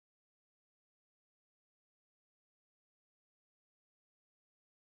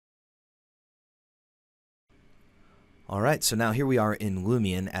Alright, so now here we are in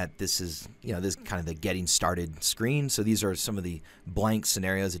Lumion at this is kind of the getting started screen. So these are some of the blank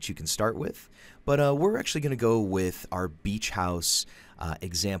scenarios that you can start with. But we're actually going to go with our beach house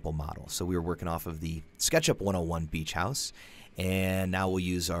example model. So we were working off of the SketchUp 101 beach house, and now we'll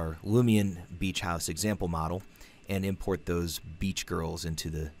use our Lumion beach house example model and import those beach girls into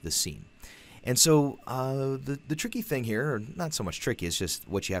the scene. And so the tricky thing here, or not so much tricky, it's just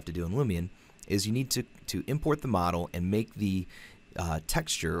what you have to do in Lumion, is you need to import the model and make the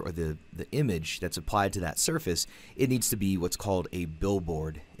texture or the image that's applied to that surface, it needs to be what's called a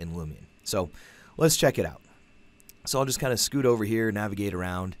billboard in Lumion. So let's check it out. So I'll just kind of scoot over here, navigate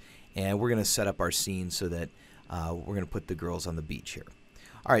around, and we're going to set up our scene so that we're going to put the girls on the beach here.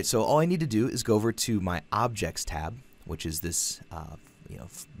 Alright, so all I need to do is go over to my Objects tab, which is this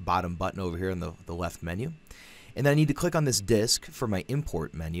bottom button over here in the left menu. And then I need to click on this disk for my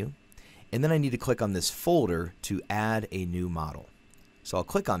Import menu. And then I need to click on this folder to add a new model. So I'll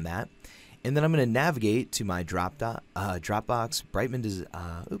click on that, and then I'm going to navigate to my Dropbox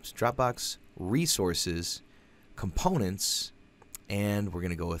Resources, Components, and we're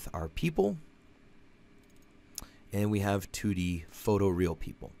going to go with our people. And we have 2D photoreal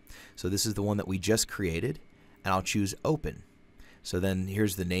people. So this is the one that we just created, and I'll choose Open. So then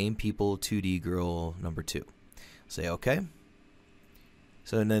here's the name, people, 2D girl number 2. Say OK.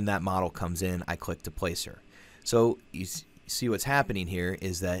 So and then that model comes in, I click to place her. So you see what's happening here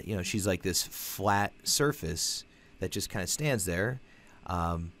is that she's like this flat surface that just kind of stands there.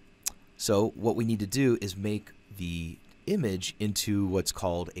 So what we need to do is make the image into what's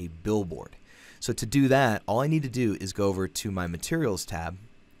called a billboard. So to do that, all I need to do is go over to my Materials tab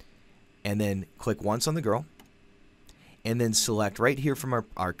and then click once on the girl and then select right here from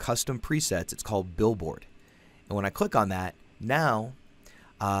our custom presets, it's called Billboard. And when I click on that, now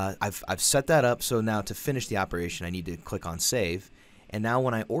I've set that up, so now to finish the operation I need to click on Save, and now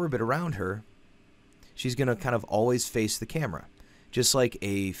when I orbit around her, she's going to kind of always face the camera, just like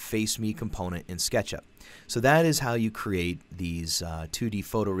a Face Me component in SketchUp. So that is how you create these 2D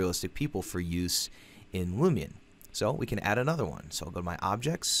photorealistic people for use in Lumion. So we can add another one. So I'll go to my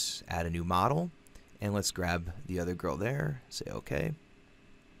Objects, add a new model, and let's grab the other girl there, say OK,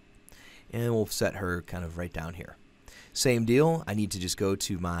 and we'll set her kind of right down here. Same deal, I need to just go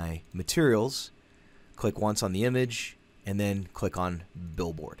to my Materials, click once on the image, and then click on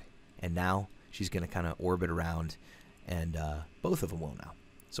Billboard. And now she's going to kind of orbit around, and both of them will now.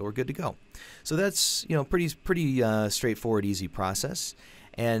 So we're good to go. So that's pretty straightforward, easy process.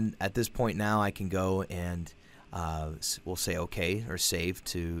 And at this point now I can go and we'll say OK or save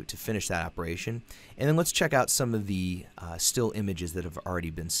to finish that operation. And then let's check out some of the still images that have already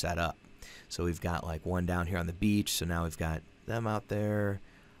been set up. So we've got like one down here on the beach, so now we've got them out there.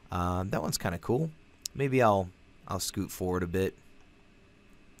 That one's kind of cool. Maybe I'll scoot forward a bit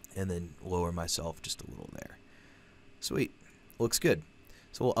and then lower myself just a little there. Sweet. Looks good.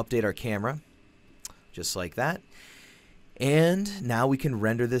 So we'll update our camera just like that. And now we can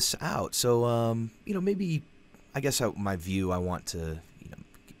render this out. So maybe I guess my view, I want to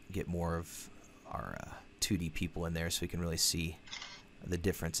get more of our 2D people in there so we can really see the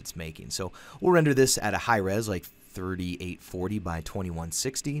difference it's making. So we'll render this at a high res, like 3840 by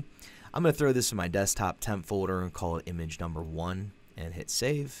 2160. I'm going to throw this in my desktop temp folder and call it image number 1 and hit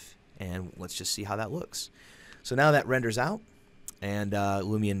save, and let's just see how that looks. So now that renders out, and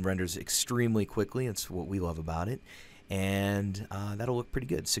Lumion renders extremely quickly. It's what we love about it, and that'll look pretty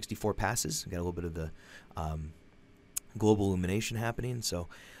good. 64 passes. Got a little bit of the global illumination happening, so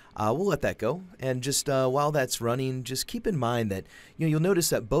we'll let that go. And just while that's running, just keep in mind that you'll notice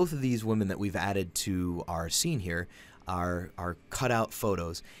that both of these women that we've added to our scene here are cut out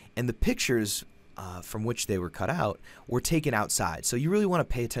photos, and the pictures from which they were cut out were taken outside. So you really want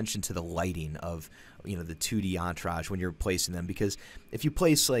to pay attention to the lighting of the 2D entourage when you're placing them, because if you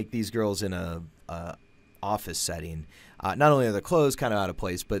place like these girls in a office setting, not only are their clothes kind of out of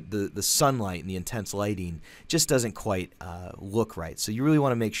place, but the sunlight and the intense lighting just doesn't quite look right. So you really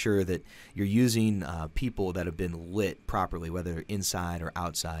want to make sure that you're using people that have been lit properly, whether inside or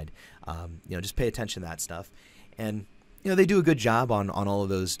outside. Just pay attention to that stuff. And they do a good job on all of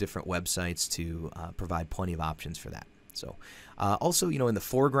those different websites to provide plenty of options for that. So also, in the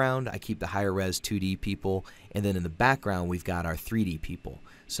foreground, I keep the higher res 2D people, and then in the background, we've got our 3D people.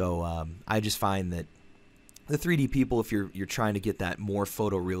 So I just find that the 3D people, if you're trying to get that more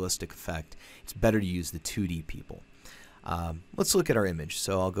photorealistic effect, it's better to use the 2D people. Let's look at our image.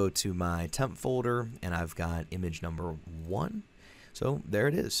 So I'll go to my temp folder, and I've got image number 1. So there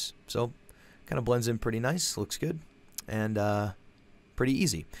it is. So kind of blends in pretty nice, looks good, and Pretty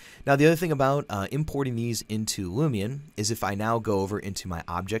easy. Now the other thing about importing these into Lumion is if I now go over into my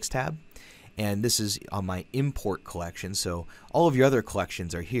Objects tab, and this is on my import collection, so all of your other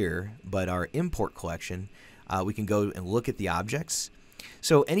collections are here, but our import collection, we can go and look at the objects.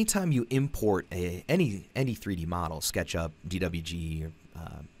 So anytime you import any 3D model, SketchUp, DWG, or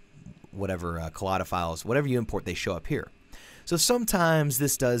whatever, Collada files, whatever you import, they show up here. So sometimes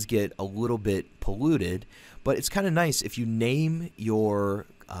this does get a little bit polluted, but it's kind of nice if you name your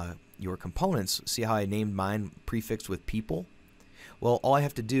components. See how I named mine prefixed with people? Well, all I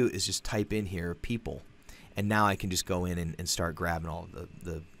have to do is just type in here people, and now I can just go in and start grabbing all of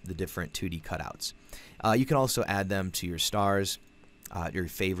the different 2D cutouts. You can also add them to your stars, your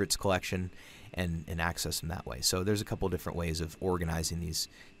favorites collection, and access them that way. So there's a couple different ways of organizing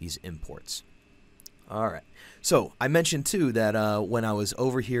these imports. All right. So I mentioned too that when I was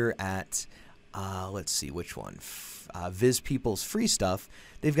over here at let's see which one, Viz People's free stuff,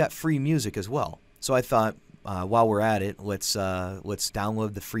 they've got free music as well. So I thought while we're at it, let's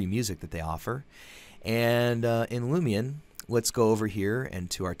download the free music that they offer, and in Lumion, let's go over here and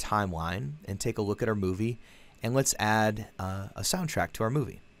to our timeline and take a look at our movie, and let's add a soundtrack to our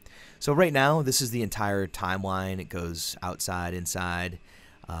movie. So right now, this is the entire timeline. It goes outside, inside,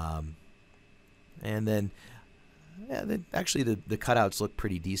 and then, yeah, actually the cutouts look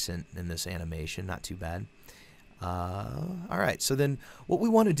pretty decent in this animation, not too bad. All right, so then what we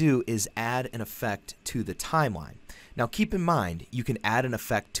want to do is add an effect to the timeline. Now keep in mind, you can add an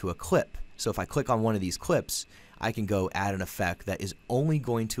effect to a clip. So if I click on one of these clips, I can go add an effect that is only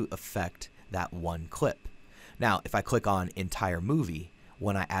going to affect that one clip. Now, if I click on entire movie,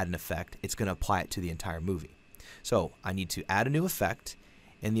 when I add an effect, it's going to apply it to the entire movie. So I need to add a new effect,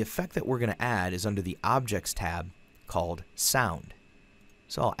 and the effect that we're going to add is under the Objects tab called Sound.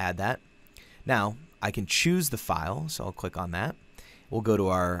 So I'll add that. Now, I can choose the file, so I'll click on that. We'll go to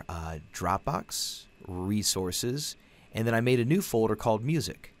our Dropbox, Resources, and then I made a new folder called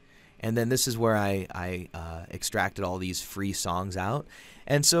Music. And then this is where I extracted all these free songs out.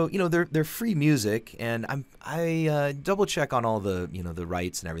 And so, you know, they're free music, and I double check on all the, you know, the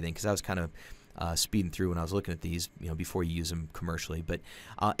rights and everything, because I was kind of speeding through when I was looking at these, you know, before you use them commercially. But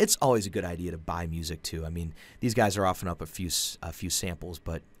it's always a good idea to buy music too. I mean, these guys are offering up a few samples,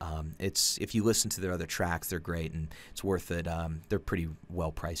 but it's, if you listen to their other tracks, they're great, and it's worth it. They're pretty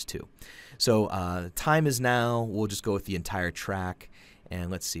well priced too. So time is now. We'll just go with the entire track, and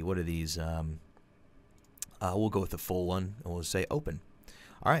let's see, what are these? We'll go with the full one, and we'll say open.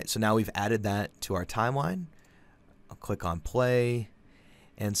 All right, so now we've added that to our timeline. I'll click on play.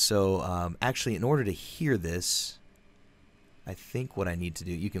 And so actually, in order to hear this, I think what I need to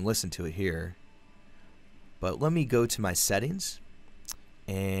do, you can listen to it here, but let me go to my settings,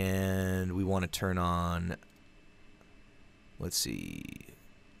 and we want to turn on, let's see,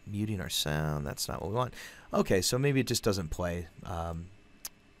 muting our sound. That's not what we want. Okay, so maybe it just doesn't play.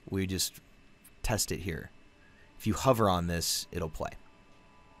 We just test it here. If you hover on this, it'll play.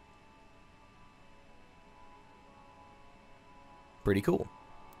 Pretty cool.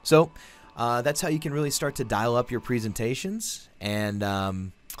 So that's how you can really start to dial up your presentations and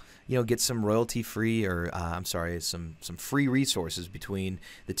you know, get some royalty free, or I'm sorry, some free resources between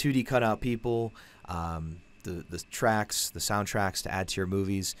the 2D cutout people, the tracks, the soundtracks to add to your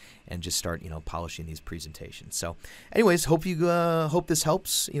movies, and just start, you know, polishing these presentations. So anyways, hope this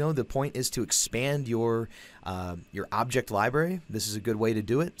helps. You know, the point is to expand your object library. This is a good way to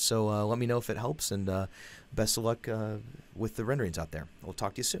do it. So let me know if it helps, and best of luck with the renderings out there. We'll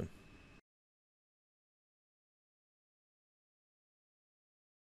talk to you soon.